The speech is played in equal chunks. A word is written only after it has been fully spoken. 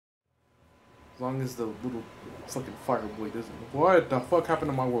As long as the little fucking fire blade isn't. What the fuck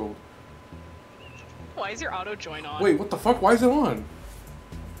happened to my world? Why is your auto join on? Wait, what the fuck? Why is it on?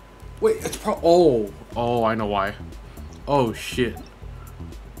 Wait, it's oh, I know why. Oh shit.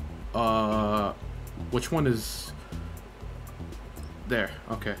 Which one is there?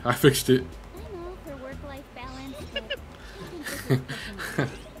 Okay, I fixed it. I know for work-life balance, but I think this is pushing it.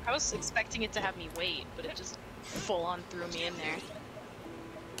 I was expecting it to have me wait, but it just full on threw me in there.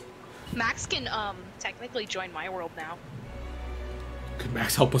 Max can technically join my world now. Could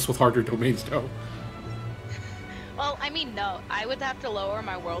Max help us with harder domains now? Well, I mean, no. I would have to lower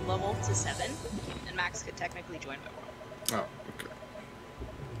my world level to 7, and Max could technically join my world. Oh, okay.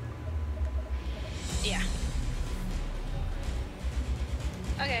 Yeah.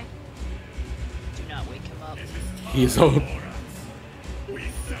 Okay. Do not wake him up. He's up.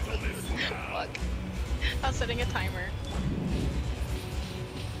 Fuck. I was setting a timer.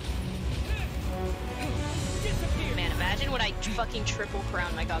 Man, imagine when I fucking triple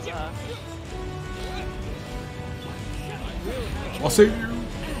crown my Kazuha. I'll save you.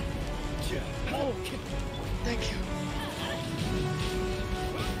 Oh, thank you.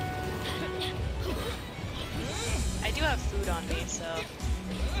 I do have food on me, so.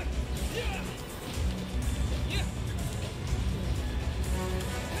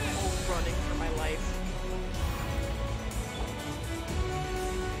 I'm running for my life.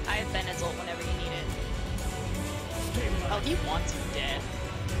 I have Bennett's ult whenever you need it. Oh, he wants me dead.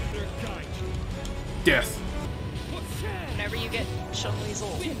 Death. Whenever you get Chun-Li's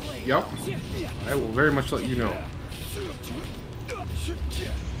ult. Yep. I will very much let you know.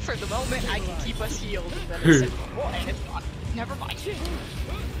 For the moment, I can keep us healed. And then it's well, and it's not. Never mind.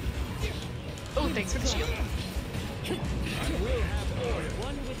 Oh, thanks for the shield.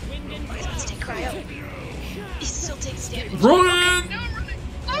 Let's take cryo. He still takes damage. Run! Okay, no, I'm running!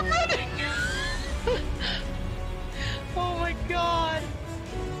 I'm running! Oh my god!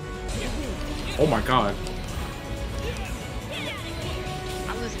 Oh my god.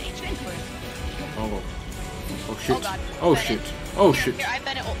 I'm losing HP quick. Oh. Oh shit. Oh god. Oh Bennett. shit. Oh Here, shit. Here, I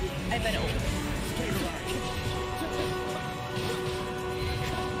Bennett ult. I Bennett ult.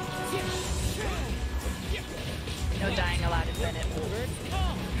 No dying allowed in Bennett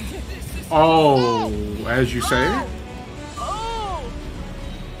ult. Oh, as you say. Oh!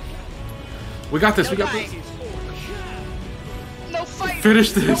 We got this. No We got dying. this. No fighting.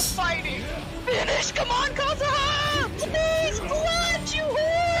 Finish this. No fighting. Finish. Come on, Kazuha. Please, blood, you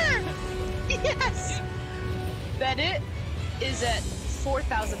whore. Yes. Bennett is at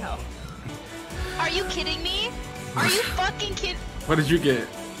 4,000 health. Are you kidding me? Are you fucking kidding? What did you get?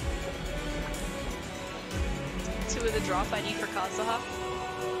 2 of the drop I need for Kazuha.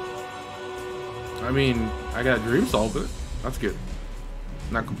 I mean, I got Dream Soul, but that's good.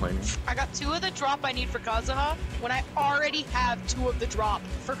 Not complaining. I got 2 of the drop I need for Kazuha when I already have 2 of the drop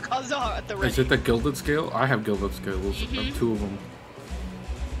for Kazuha at the ready. Is it the Gilded Scale? I have Gilded Scales of 2 of them.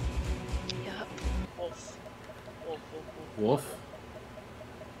 Yep. Wolf. Wolf, wolf, wolf. Wolf?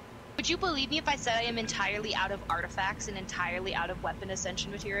 Would you believe me if I said I am entirely out of artifacts and entirely out of weapon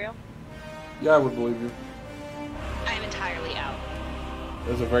ascension material? Yeah, I would believe you. I am entirely out.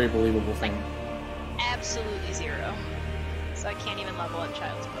 That's a very believable thing. Absolutely 0. So I can't even level at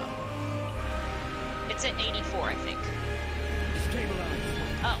Child's Bow. It's at 84, I think.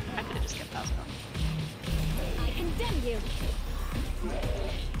 Oh, I could have just kept Kazuha. I condemn you.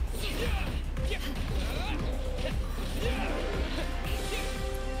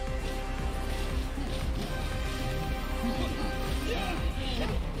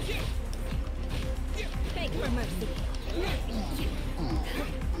 Beg for mercy.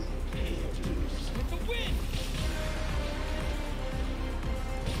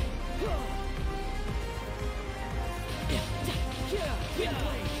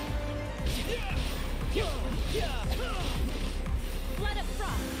 Blood of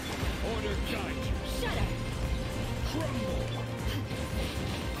frost. Order guide you. Shudder. Crumble.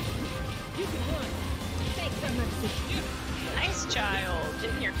 You can run. Beg for mercy. Nice child!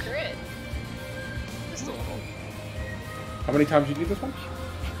 Didn't your crit. Just a little. How many times you need this one?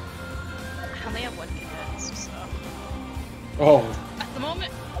 I only have 1 condense, so. Oh. At the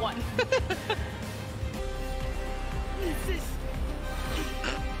moment, 1.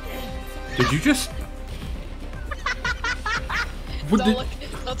 Did you just... What Don't did... look.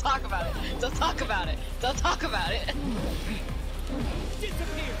 Don't talk about it. Don't talk about it. Don't talk about it.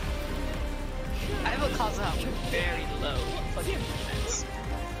 Disappear. I have a Kazuha with very low fucking defense.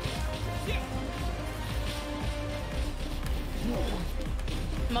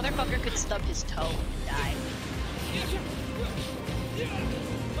 Motherfucker could stub his toe and die.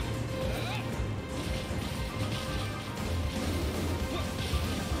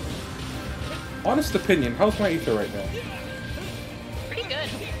 Honest opinion, how's my ether right now? Pretty good.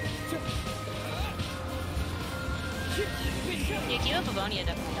 Dude, you have Avonia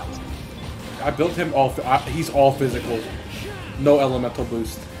definitely helps. I built him all. He's all physical, no elemental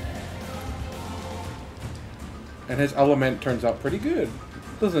boost, and his element turns out pretty good.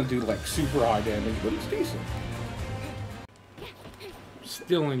 Doesn't do like super high damage, but it's decent.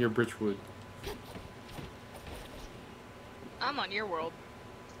 Still in your Bridgewood. I'm on your world.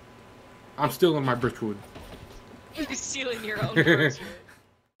 I'm still in my Bridgewood. You're stealing your own words.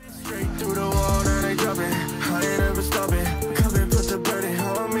 Straight through the wall, now they jumping. I ain't ever stopping. Come and put the burden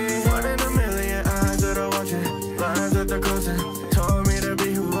on me. 1 in a million eyes that are watching. Lines that they're closing. Told me to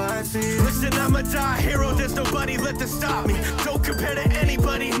be who I see. Listen, I'm a die hero. There's nobody left to stop me. Don't compare to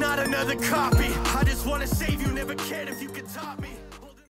anybody, not another copy. I just wanna save you. Never cared if you could top me.